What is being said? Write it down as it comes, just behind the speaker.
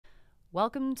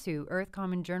Welcome to Earth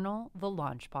Common Journal, The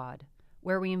Launch Pod,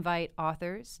 where we invite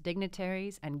authors,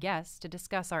 dignitaries, and guests to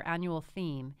discuss our annual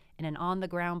theme in an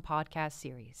on-the-ground podcast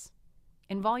series.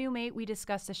 In Volume 8, we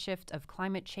discuss the shift of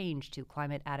climate change to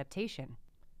climate adaptation.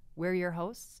 We're your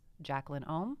hosts, Jacqueline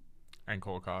Ohm and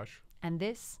Cole Kosh. And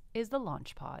this is The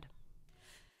Launch Pod.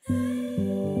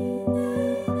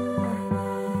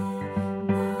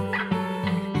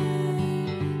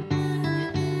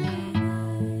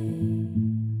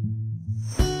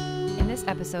 In this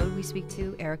episode, we speak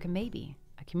to Erica Maybee,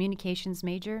 a communications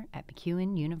major at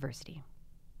MacEwan University.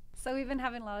 So we've been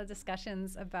having a lot of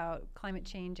discussions about climate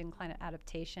change and climate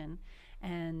adaptation,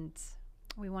 and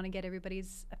we want to get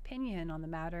everybody's opinion on the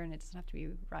matter, and it doesn't have to be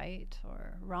right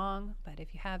or wrong, but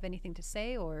if you have anything to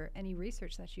say or any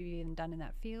research that you've even done in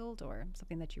that field or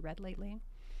something that you read lately.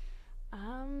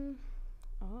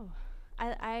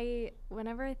 I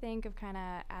whenever I think of kind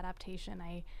of adaptation,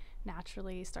 I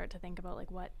naturally start to think about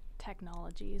like what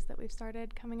technologies that we've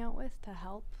started coming out with to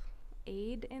help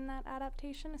aid in that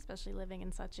adaptation, especially living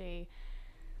in such a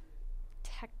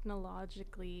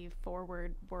technologically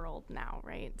forward world now,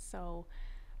 right? So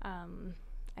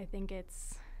I think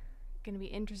it's going to be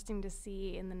interesting to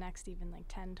see in the next even like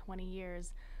 10, 20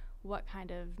 years what kind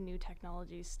of new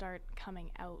technologies start coming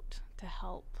out to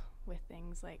help with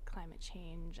things like climate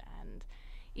change. And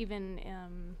even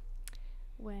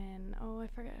when, I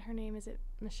forget her name, is it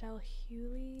Michelle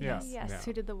Hewley? Yes.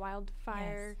 Who did the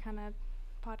wildfire kind of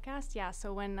podcast.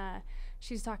 So when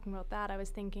she's talking about that, I was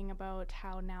thinking about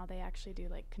how now they actually do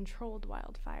like controlled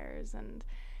wildfires, and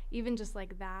even just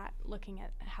like that, looking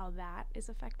at how that is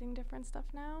affecting different stuff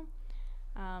now.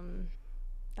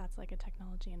 That's like a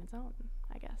technology in its own,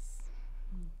 I guess.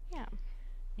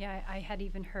 I had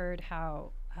even heard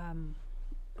how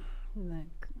the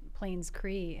Plains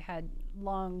Cree had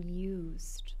long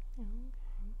used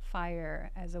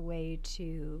fire as a way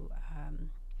to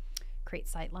create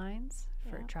sight lines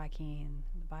for tracking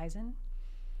the bison,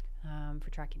 for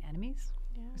tracking enemies.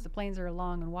 Because the plains are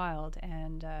long and wild,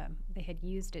 and they had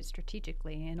used it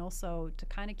strategically and also to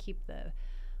kind of keep the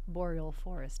boreal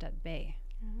forest at bay,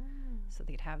 so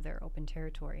they'd have their open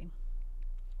territory.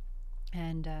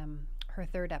 And her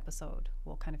third episode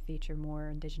will kind of feature more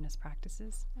indigenous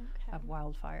practices of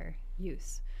wildfire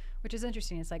use, which is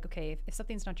interesting. It's like, okay, if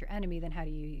something's not your enemy, then how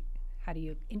do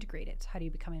you integrate it? How do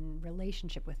you become in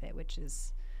relationship with it? Which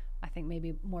is, I think,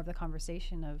 maybe more of the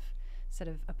conversation of instead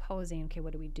of opposing, okay,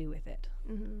 what do we do with it?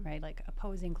 Right? Like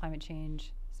opposing climate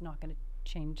change is not going to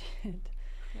change it.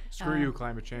 Screw you,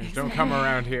 climate change. Don't come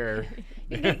around here.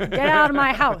 Get out of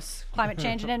my house. Climate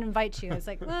change didn't invite you. It's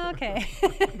like, well, okay.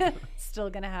 Still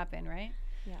going to happen, right?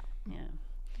 Yeah.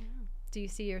 Do you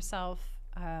see yourself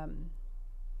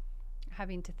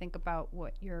having to think about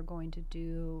what you're going to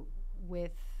do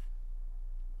with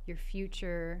your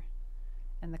future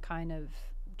and the kind of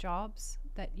jobs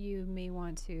that you may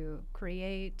want to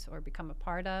create or become a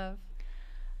part of?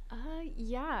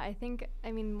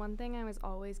 I mean, one thing I was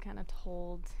always kind of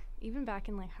told, even back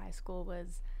in like high school,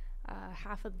 was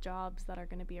half of the jobs that are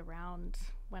going to be around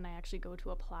when I actually go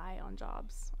to apply on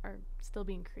jobs are still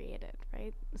being created,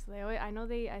 right? So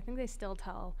I think they still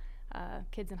tell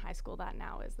kids in high school that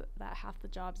now, is that half the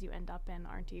jobs you end up in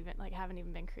haven't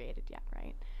even been created yet,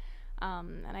 right?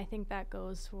 And I think that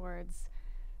goes towards,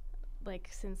 like,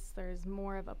 since there's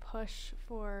more of a push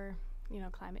for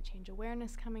climate change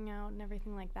awareness coming out and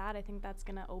everything like that, I think that's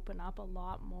going to open up a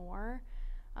lot more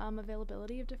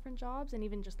availability of different jobs, and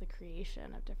even just the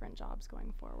creation of different jobs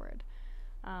going forward.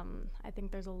 I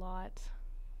think there's a lot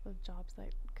of jobs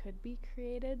that could be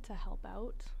created to help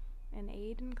out and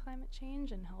aid in climate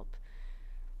change and help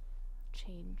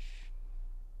change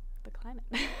the climate.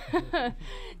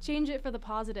 Change it for the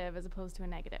positive as opposed to a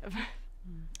negative.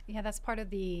 Yeah, that's part of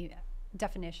the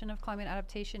definition of climate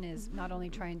adaptation, is not only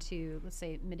trying to, let's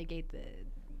say, mitigate the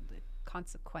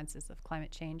consequences of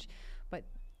climate change, but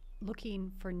looking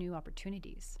for new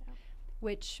opportunities,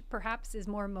 which perhaps is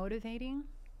more motivating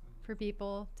for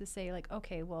people to say, like,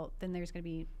 okay, well, then there's going to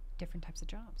be different types of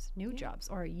jobs, new jobs,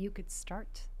 or you could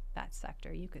start that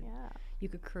sector. You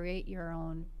could create your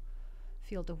own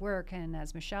field of work. And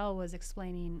as Michelle was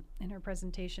explaining in her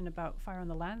presentation about Fire on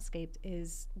the Landscape,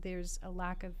 is there's a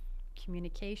lack of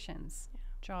communications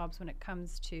jobs when it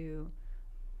comes to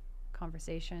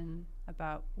conversation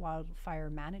about wildfire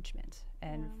management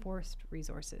and forest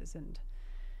resources, and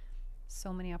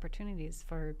so many opportunities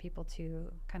for people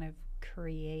to kind of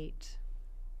create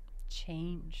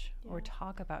change or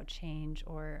talk about change,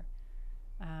 or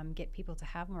get people to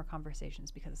have more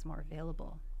conversations because it's more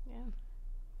available.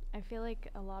 I feel like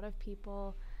a lot of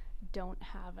people don't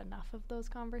have enough of those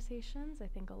conversations. I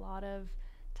think a lot of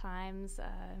times,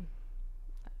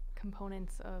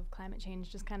 components of climate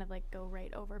change just kind of like go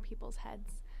right over people's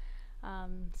heads.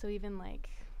 So even like,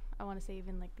 I want to say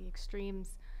even like the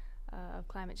extremes of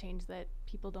climate change that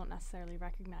people don't necessarily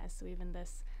recognize. So even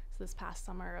this past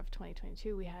summer of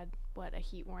 2022, we had a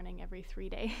heat warning every 3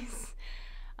 days.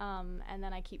 And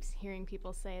then I keep hearing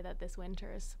people say that this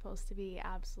winter is supposed to be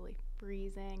absolutely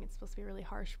freezing. It's supposed to be a really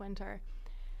harsh winter.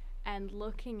 And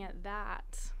looking at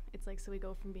that, it's like, so we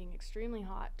go from being extremely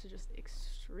hot to just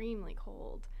extremely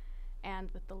cold. And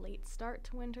with the late start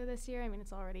to winter this year, I mean,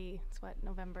 it's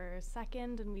November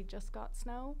 2nd, and we just got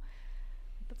snow.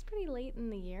 That's pretty late in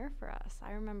the year for us.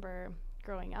 I remember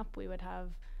growing up, we would have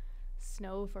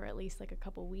snow for at least like a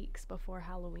couple weeks before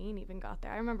Halloween even got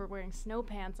there. I remember wearing snow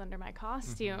pants under my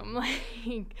costume.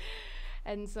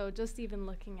 And so just even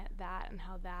looking at that and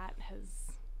how that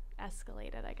has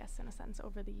escalated, I guess, in a sense,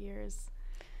 over the years.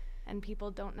 And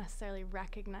people don't necessarily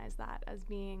recognize that as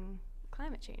being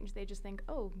climate change. They just think,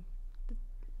 oh,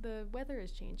 the weather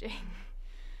is changing.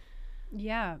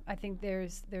 Yeah, I think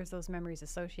there's those memories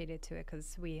associated to it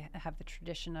because we have the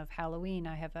tradition of Halloween.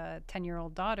 I have a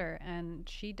 10-year-old daughter, and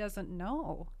she doesn't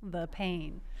know the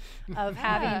pain of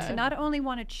having to not only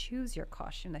want to choose your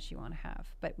costume that you want to have,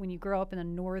 but when you grow up in a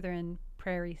northern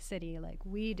prairie city like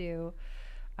we do,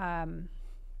 can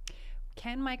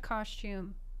my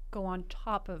costume go on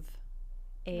top of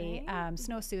a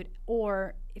snowsuit?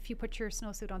 Or if you put your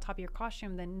snowsuit on top of your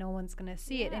costume, then no one's going to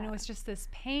see it. And it was just this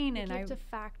pain. And you have to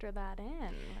factor that in,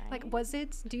 right? Like,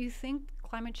 do you think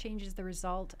climate change is the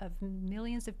result of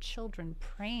millions of children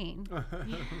praying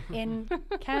in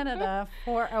Canada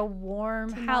for a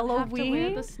warm Halloween? Not have to wear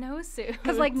the snowsuit.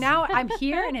 Because like now I'm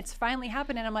here and it's finally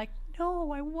happened, and I'm like,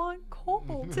 no, I want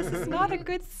cold. This is not a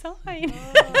good sign.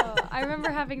 I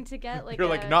remember having to get like You're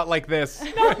like, not like this.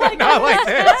 Not like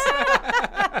this.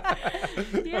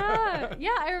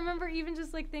 Yeah, I remember even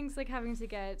just like things like having to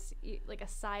get like a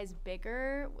size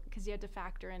bigger because you had to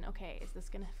factor in, okay, is this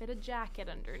gonna fit a jacket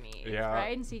underneath,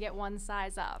 right? And so you get one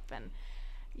size up, and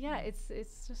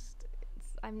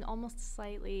I'm almost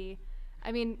slightly,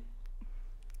 I mean,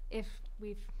 if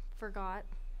we forgot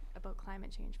about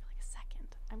climate change for like a second,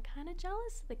 I'm kind of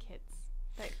jealous of the kids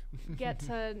that get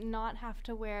to not have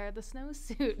to wear the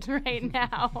snowsuit right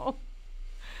now.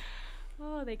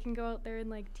 Oh, they can go out there in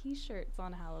like t-shirts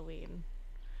on Halloween.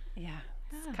 Yeah,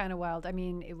 it's kind of wild. I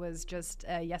mean, it was just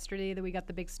yesterday that we got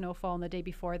the big snowfall, and the day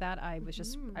before that I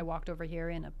was I walked over here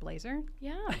in a blazer.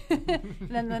 Yeah. And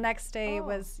then the next day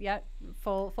was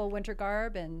full winter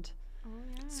garb and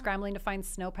scrambling to find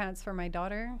snow pants for my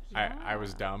daughter. I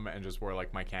was dumb and just wore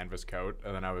like my canvas coat,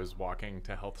 and then I was walking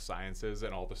to health sciences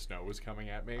and all the snow was coming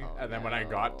at me. And then when I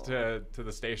got to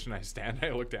the station, I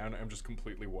look down, I'm just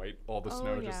completely white. All the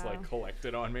snow just like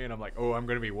collected on me, and I'm like, oh, I'm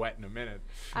gonna be wet in a minute.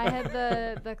 I had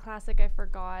the classic, I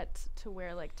forgot to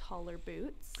wear like taller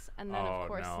boots, and then of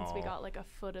course since we got like a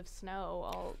foot of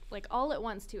snow all at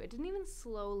once too, it didn't even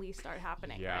slowly start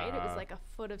happening, right? It was like a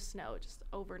foot of snow just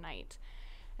overnight.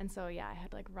 And so, I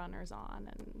had like runners on,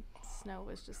 and snow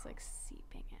was just like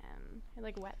seeping in. I had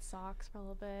like wet socks for a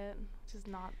little bit, which is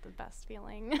not the best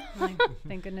feeling.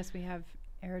 Thank goodness we have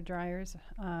air dryers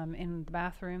in the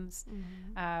bathrooms.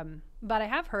 But I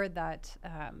have heard that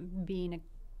being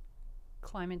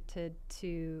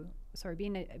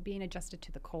adjusted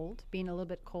to the cold, being a little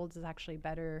bit cold is actually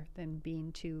better than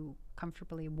being too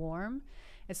comfortably warm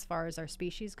as far as our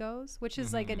species goes, which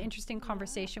is like an interesting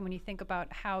conversation when you think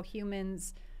about how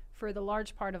humans, for the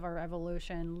large part of our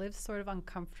evolution, lived sort of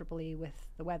uncomfortably with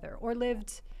the weather, or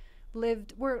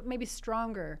were maybe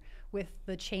stronger with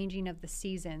the changing of the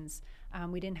seasons.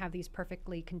 We didn't have these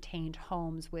perfectly contained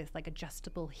homes with like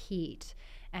adjustable heat,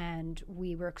 and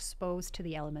we were exposed to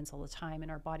the elements all the time, and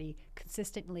our body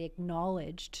consistently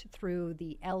acknowledged through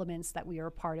the elements that we are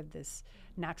a part of this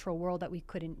natural world that we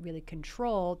couldn't really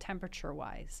control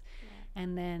temperature-wise.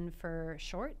 And then for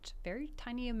short, very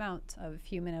tiny amount of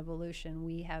human evolution,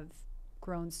 we have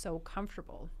grown so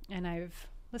comfortable. And I've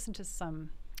listened to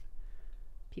some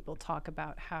people talk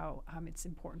about how it's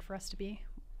important for us to be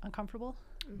uncomfortable.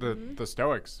 The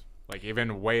Stoics, like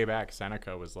even way back,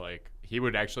 Seneca was like, he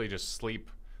would actually just sleep.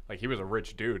 Like he was a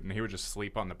rich dude, and he would just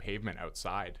sleep on the pavement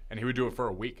outside, and he would do it for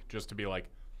a week just to be like,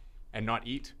 and not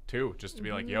eat too, just to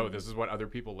be like, yo, this is what other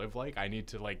people live like. I need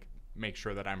to like make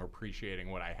sure that I'm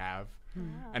appreciating what I have.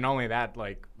 And not only that,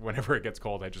 like whenever it gets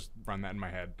cold, I just run that in my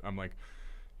head. I'm like,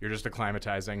 you're just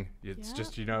acclimatizing. It's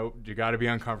just, you got to be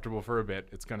uncomfortable for a bit.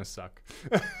 It's gonna suck,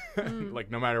 like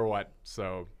no matter what.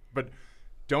 So, but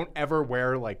don't ever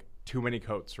wear like too many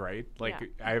coats, right? Like Yeah.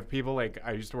 I have people like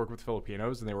I used to work with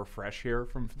Filipinos and they were fresh here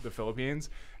from the Philippines,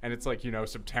 and it's like, you know,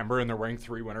 September and they're wearing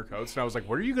 3 winter coats, and I was like,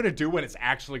 what are you gonna do when it's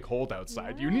actually cold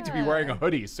outside? You need to be wearing a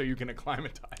hoodie so you can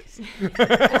acclimatize.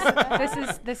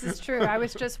 This is true. I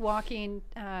was just walking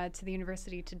to the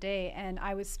university today, and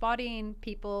I was spotting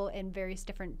people in various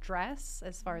different dress,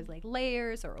 as far as like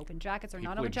layers or open jackets or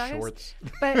not People open in jackets. shorts.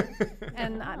 But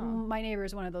my neighbor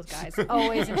is one of those guys,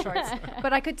 always in shorts.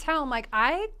 But I could tell,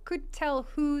 I could tell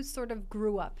who sort of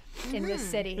grew up in this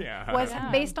city Yeah. was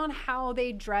Yeah. based on how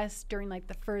they dressed during like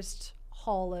the first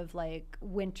haul of like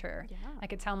winter. Yeah. I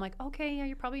could tell, I'm like, okay, yeah,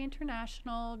 you're probably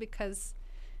international, because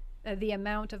the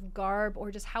amount of garb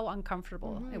or just how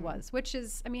uncomfortable it was, which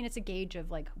is, I mean, it's a gauge of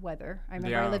like weather. I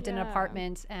remember I Yeah. lived in an Yeah.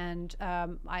 apartment, and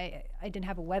I didn't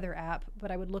have a weather app,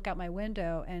 but I would look out my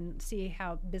window and see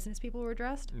how business people were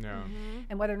dressed No.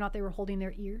 and whether or not they were holding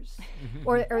their ears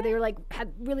or they were like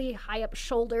had really high up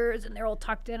shoulders and they're all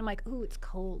tucked in. I'm like, ooh, it's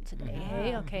cold today.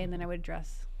 Hey, okay. And then I would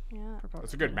dress. Yeah.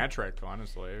 That's a good metric,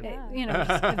 honestly. You know,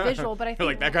 just a visual, but I You're think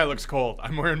like, that guy looks cold.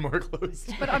 I'm wearing more clothes.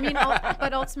 but I mean,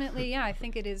 but ultimately, yeah, I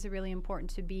think it is really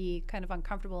important to be kind of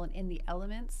uncomfortable and in the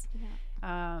elements.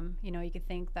 Yeah. You know, you could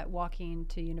think that walking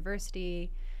to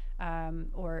university,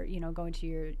 or you know, going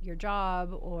to your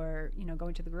job, or you know,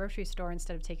 going to the grocery store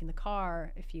instead of taking the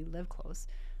car if you live close,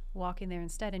 walking there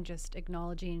instead and just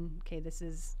acknowledging, okay, this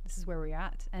is where we're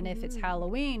at. And if it's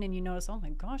Halloween and you notice, oh my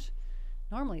gosh,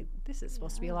 normally this is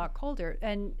supposed to be a lot colder,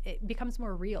 and it becomes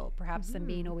more real perhaps than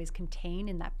being always contained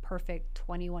in that perfect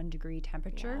 21-degree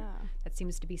temperature Yeah. that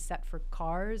seems to be set for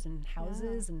cars and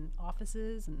houses and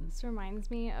offices. And This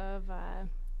reminds me of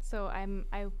so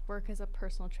I work as a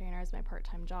personal trainer as my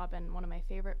part-time job, and one of my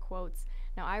favorite quotes,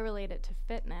 now I relate it to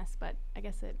fitness, but I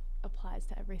guess it applies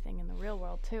to everything in the real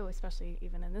world too, especially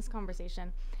even in this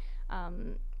conversation.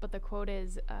 But the quote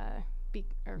is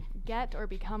get or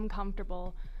become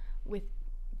comfortable with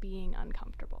being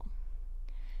uncomfortable.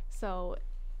 So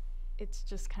it's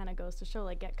just kind of goes to show,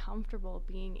 like, get comfortable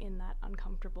being in that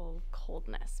uncomfortable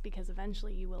coldness, because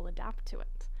eventually you will adapt to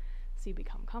it. So you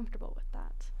become comfortable with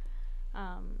that.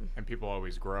 And people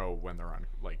always grow when they're on,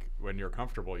 like, when you're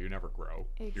comfortable, you never grow.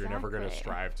 You're never going to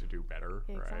Exactly. strive to do better,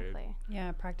 right? Exactly.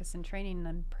 yeah, practice and training,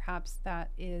 and perhaps that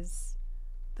is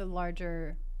the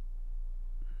larger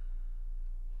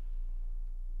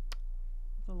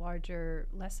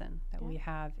lesson that we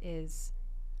have, is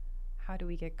how do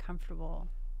we get comfortable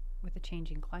with the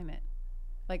changing climate?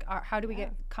 Like, how do we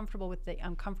get comfortable with the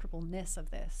uncomfortableness of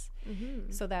this,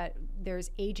 so that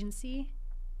there's agency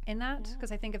in that?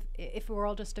 Because I think if we're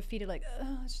all just defeated, like,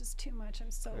 oh, it's just too much,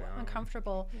 I'm so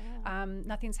uncomfortable,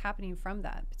 nothing's happening from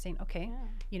that. But saying, okay,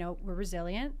 you know, we're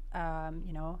resilient.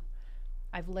 You know,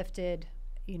 I've lifted,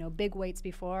 you know, big weights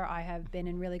before. I have been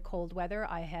in really cold weather.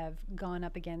 I have gone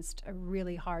up against a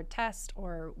really hard test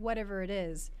or whatever it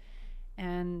is.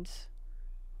 And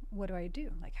what do I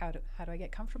do? Like, how do I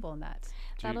get comfortable in that?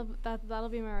 That'll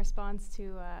be my response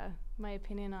to my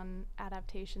opinion on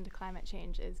adaptation to climate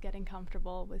change, is getting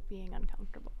comfortable with being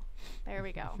uncomfortable. There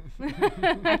we go.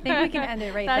 I think we can end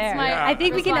it right That's there. my I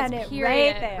think we can end response, it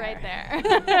right period, there. Right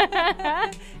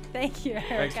there. Thank you, Erica.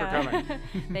 Thanks for coming.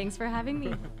 Thanks for having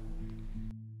me.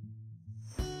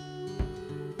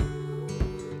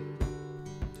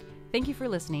 Thank you for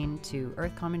listening to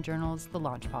Earth Common Journal's The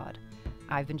Launch Pod.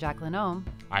 I've been Jacqueline Ohm,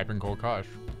 I've been Cole Kosh.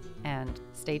 and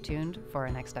stay tuned for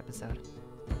our next episode.